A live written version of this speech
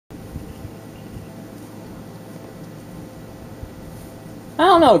I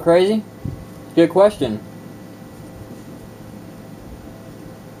don't know, Crazy. Good question.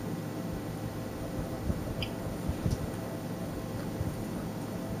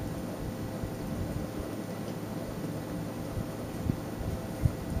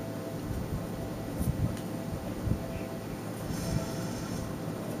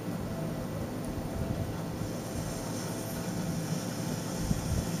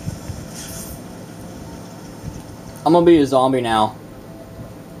 I'm gonna be a zombie now.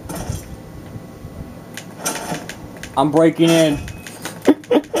 I'm breaking in.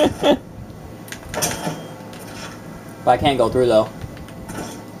 But I can't go through though.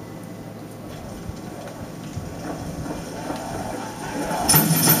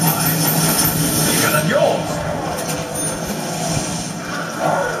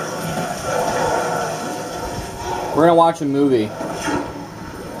 We're gonna watch a movie.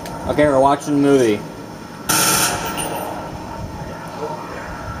 Okay, we're watching a movie.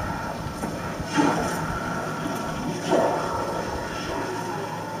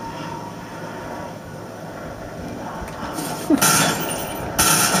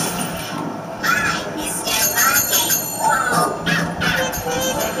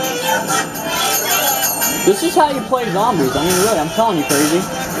 This is how you play zombies. I mean, really, I'm telling you, Crazy.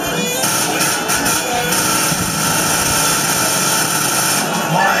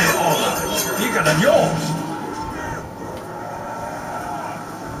 My order is bigger than yours.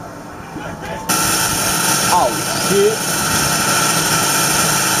 Oh, shit.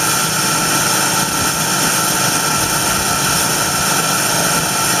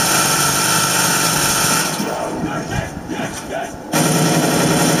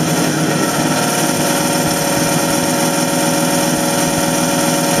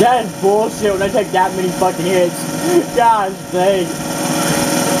 That is bullshit when I take that many fucking hits. Gosh dang.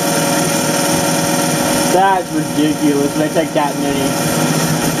 That's ridiculous when I take that many.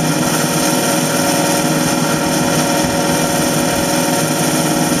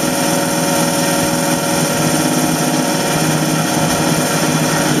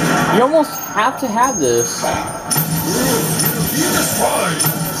 You almost have to have this. That's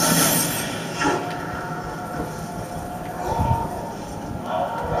right.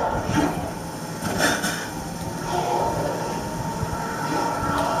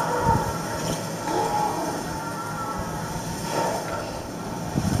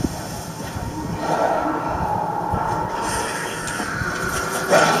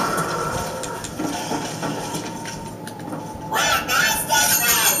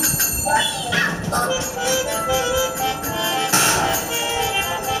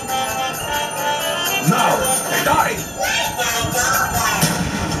 Now, they die!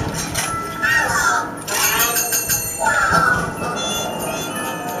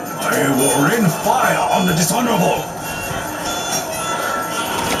 I will rain fire on the dishonorable!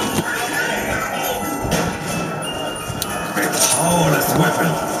 A powerless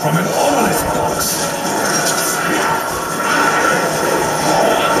weapon from an odorless box!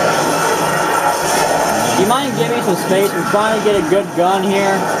 Do you mind giving me some space? I'm trying to get a good gun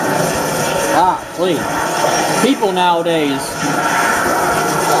here. Ah, please. People nowadays.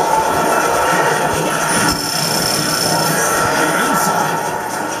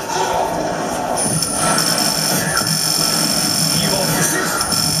 Evil persist.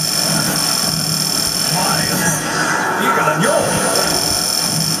 Miles, bigger than yours.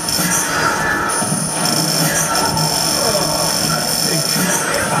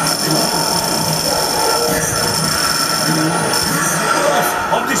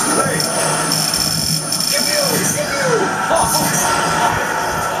 On display. Give you.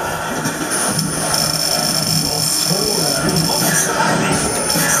 Your soul will not survive.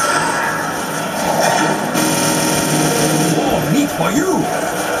 More meat for you.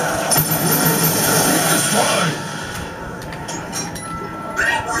 Destroy.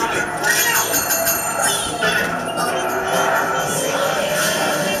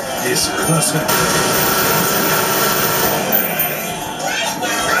 This cursed.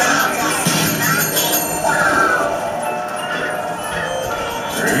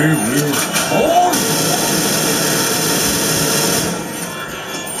 They will fall.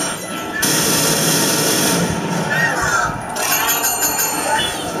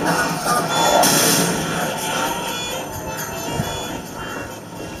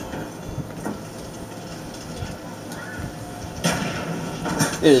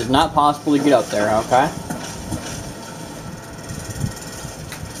 It is not possible to get up there, okay?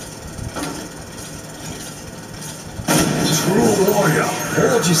 True warrior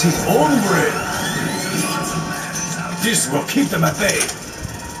forges his own bread. This will keep them at bay.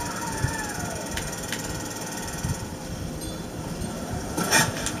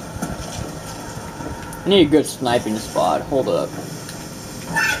 need a good sniping spot. Hold up.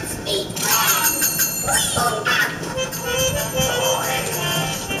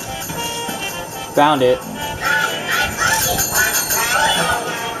 Found it.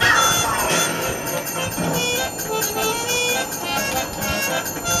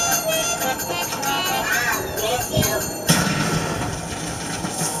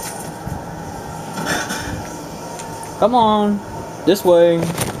 Come on, this way.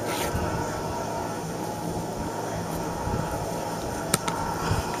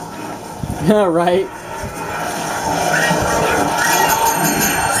 Yeah, right.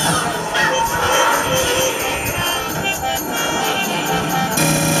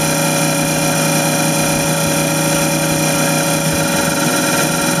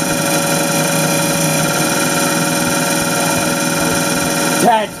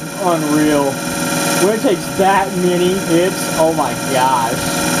 That's unreal. When it takes that many hits, oh my gosh.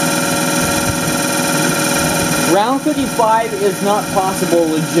 Round 55 is not possible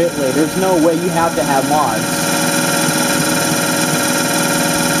legitly. There's no way, you have to have mods.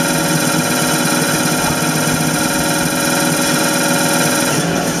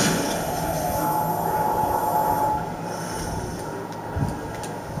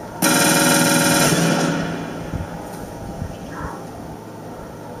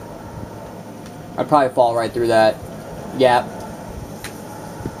 I'd probably fall right through that. Yep.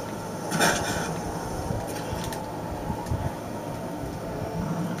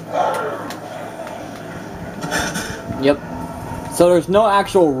 Yep. So there's no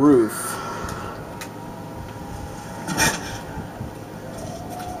actual roof.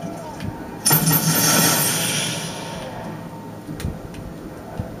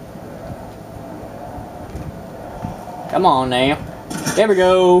 Come on now. There we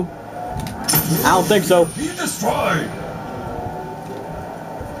go. I don't think so. Be destroyed.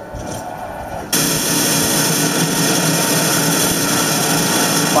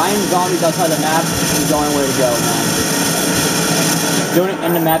 Finding zombies outside the map is the only way to go, man. Doing it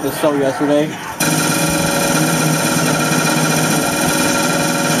in the map is so yesterday.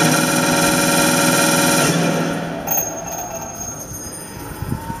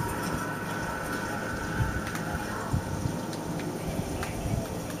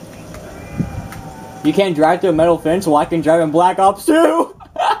 You can't drive through a metal fence, well I can drive in Black Ops 2!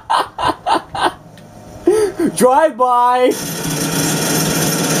 Drive by!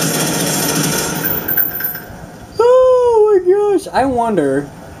 Oh my gosh, I wonder.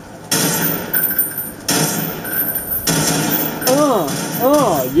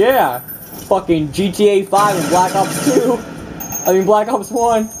 Yeah. Fucking GTA 5 and Black Ops 2. I mean Black Ops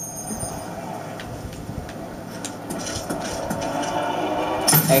 1.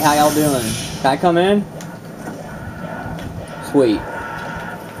 Hey, how y'all doing? Can I come in? Sweet.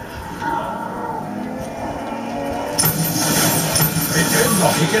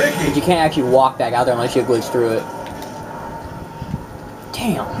 But you can't actually walk back out there unless you glitch through it.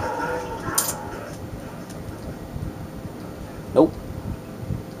 Damn. Nope.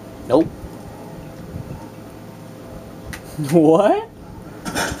 Nope. What?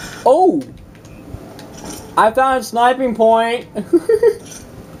 Oh! I found a sniping point!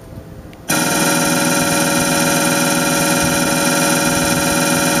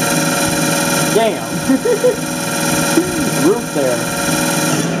 Damn. Roof there.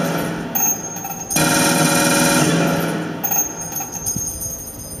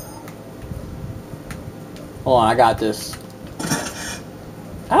 Hold on, I got this.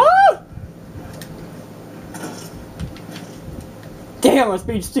 Ah! Damn, my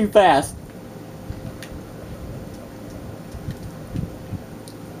speed's too fast.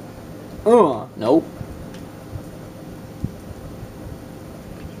 Nope.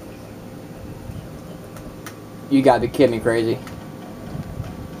 You gotta be kidding me, crazy.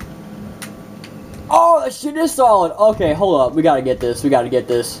 Oh, that shit is solid. Okay, hold up. We gotta get this. We gotta get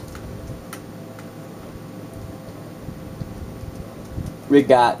this. We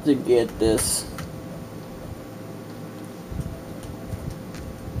got to get this.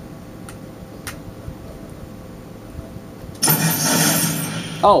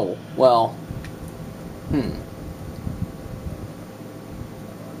 Oh, well.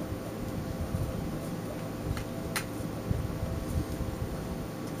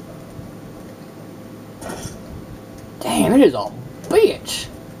 Damn, it is a bitch.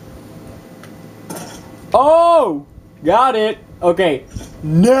 Oh, got it. Okay,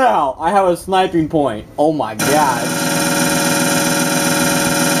 now I have a sniping point. Oh my god.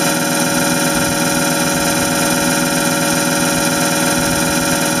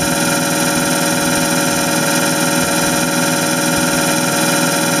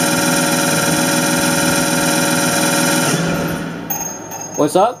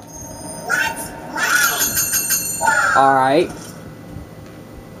 What's up? Alright.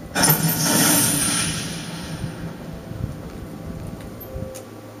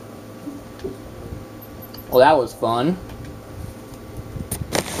 Well, that was fun.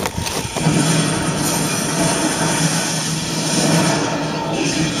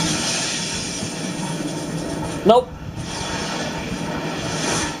 Nope.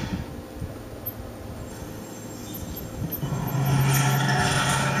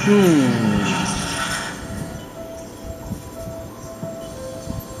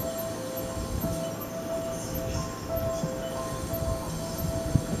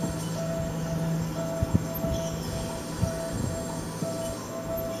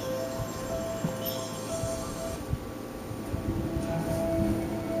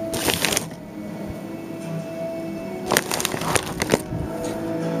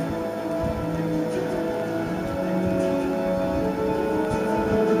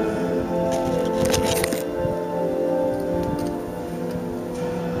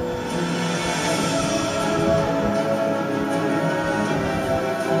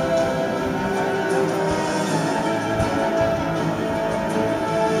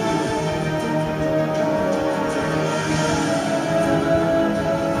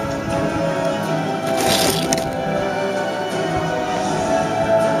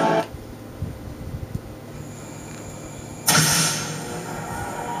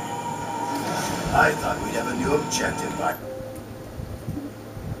 I thought we'd have a new objective by...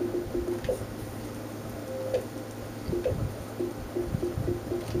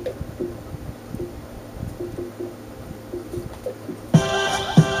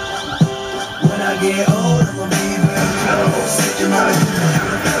 When I get old, I'm gonna be real sick in my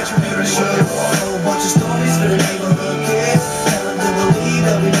show. A whole bunch of stories for the neighborhood kids. Tell them to believe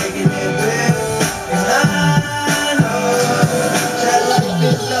they'll be making it big. And I know that life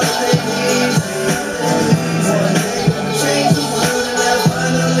is nothing easy. One day gonna change the world and I'll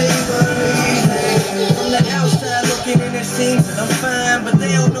finally believe it. From the outside looking in, it seems that I'm fine, but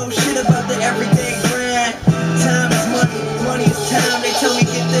they don't know shit about the everyday grind. Time is money, money is time. They tell me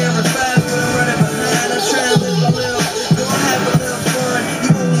get there in 5, but I'm running behind. I try to live a little, gonna have a little fun. You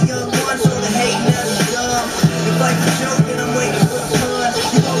only young once, so the hate never dumb. If life is joking, I'm waiting for the fun.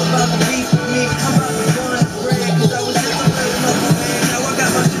 You all about the beef with me, I'm about to run the bread. Cause I was just a little local man. Now I got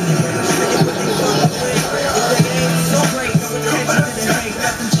my shit together, sticking with they fucking way. If they ain't so great, no attention to the hate.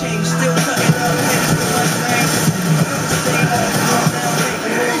 Nothing changed, still cutting up heads with my thing. Stay home, now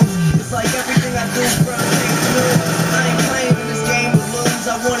making moves. It's like everything I do from I ain't playing in this game to lose.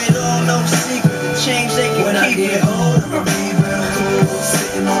 I want it all, no secret. The change they can when keep. When I get old, I'ma be real cool.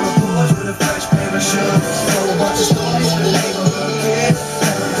 Sitting on the porch with a fresh pair of shoes. Throw a bunch of stories for the neighborhood kids.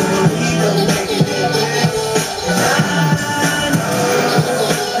 Tell them to believe they'll be making it big. And I know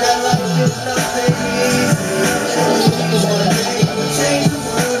that life is nothing easy. One day I'ma change the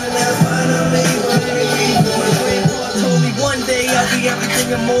world and I'll finally believe. My grandpa told me one day I'll be everything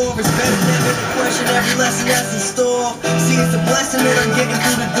and more. Respect never to question every lesson that's in store. See, it's a blessing that I'm getting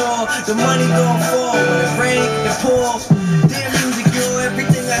through the door. The money gon' fall when it rain and pour. Damn music, you're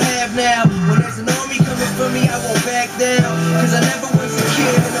everything I have now. When there's an army coming for me, I won't back down. Cause I never was a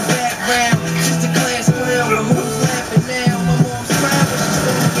kid in the background, just a class clown. But who's laughing now? My mom's proud, but she's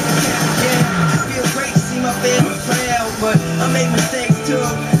still getting capped down. It feels great to see my family proud, but I make mistakes too.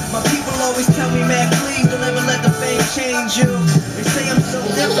 My people always tell me, man, please don't ever let the fame change you. They say I'm so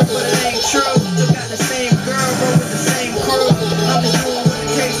different, but it ain't true. Still got the same girl, roll with the same crew. I'm just doing what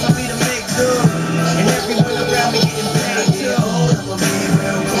it takes for me to make do. And everyone around me getting paid too. I'ma be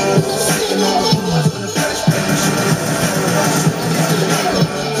real cool, sitting on the porch with a fresh pair of shoes.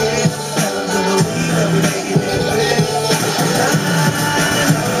 Tell them to believe that we making it big. I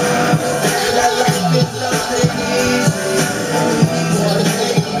know that life is nothing easy. One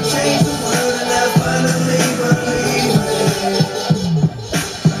day I'ma change the world and I'll finally believe it.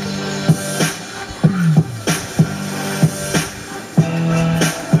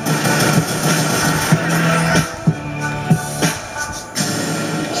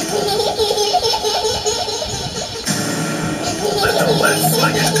 Let the lead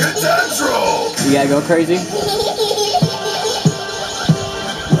swing and good times roll. You gotta go crazy?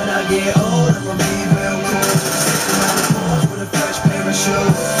 When I get old, I'ma be real cool. Sitting on the porch with a fresh pair of shoes. Tell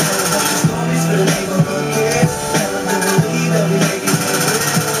a bunch of stories for the neighborhood kids. Tell them to believe they'll be making it big.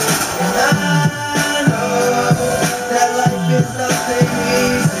 And I know that life is nothing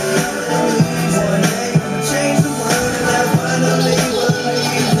easy. One day I'ma change the world and I'll finally believe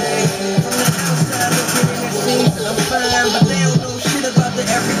it. From the outside looking in, it seems that I'm fine, but they don't know shit about the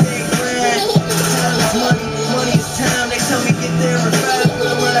everyday grind. Time is money, money is time. They tell me get there in 5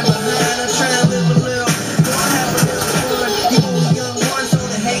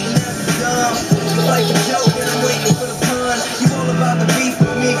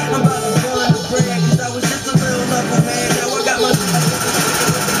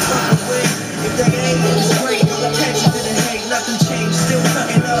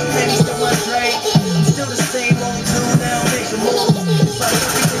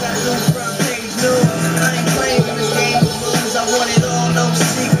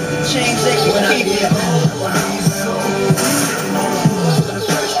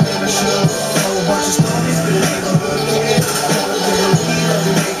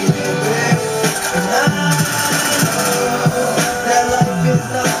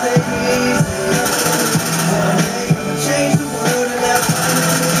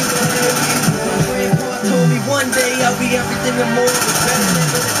 see everything and more. It's better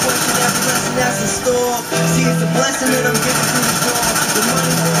than the question every lesson that's in store. See, it's a blessing that I'm getting through the door. The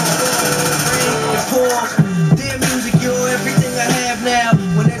money won't fall, the rain, it pours. Dear music, you're everything I have now.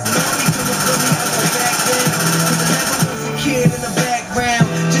 When there's an army coming for me, I won't back down. Cause I never was a kid in the background,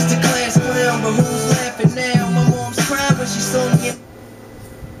 just a class clown, but who's laughing now? My mom's crying when she saw me.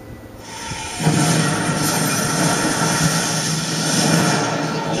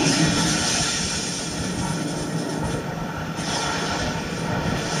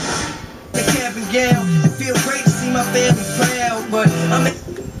 It feel great to see my family proud, but I'm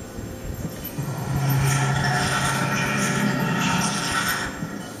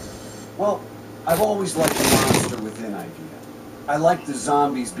Well, I've always liked the monster within idea. I like the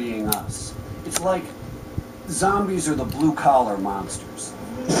zombies being us. It's like zombies are the blue-collar monsters.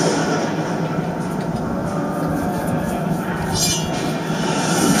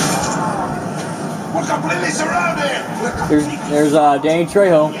 We're completely surrounded! There's Danny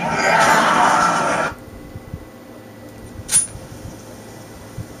Trejo.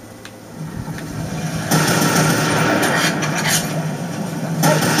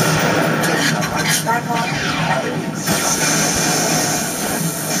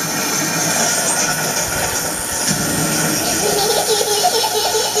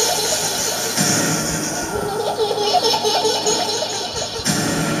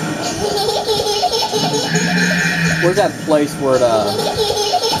 Where's that place where it,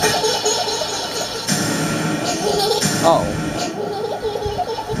 oh.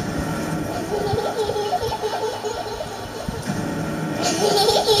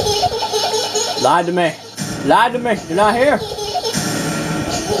 Lied to me. Lied to me. You're not here.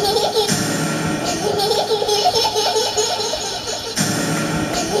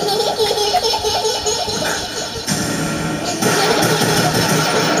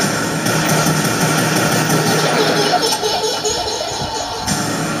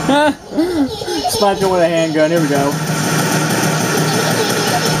 Sniper with a handgun. Here we go.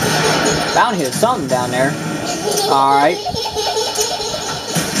 Found hit something down there. Alright.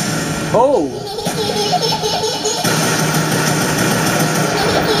 Oh.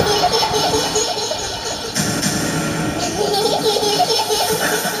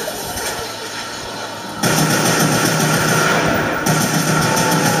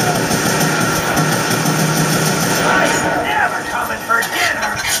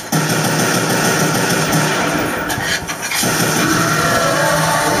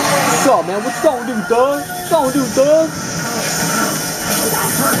 What's up, man? What you gonna do, thug? What you gonna do, thug?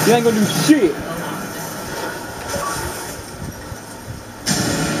 You ain't gonna do shit.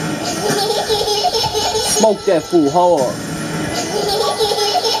 Smoke that fool hard.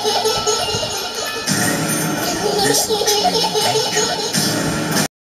 This looks really dangerous.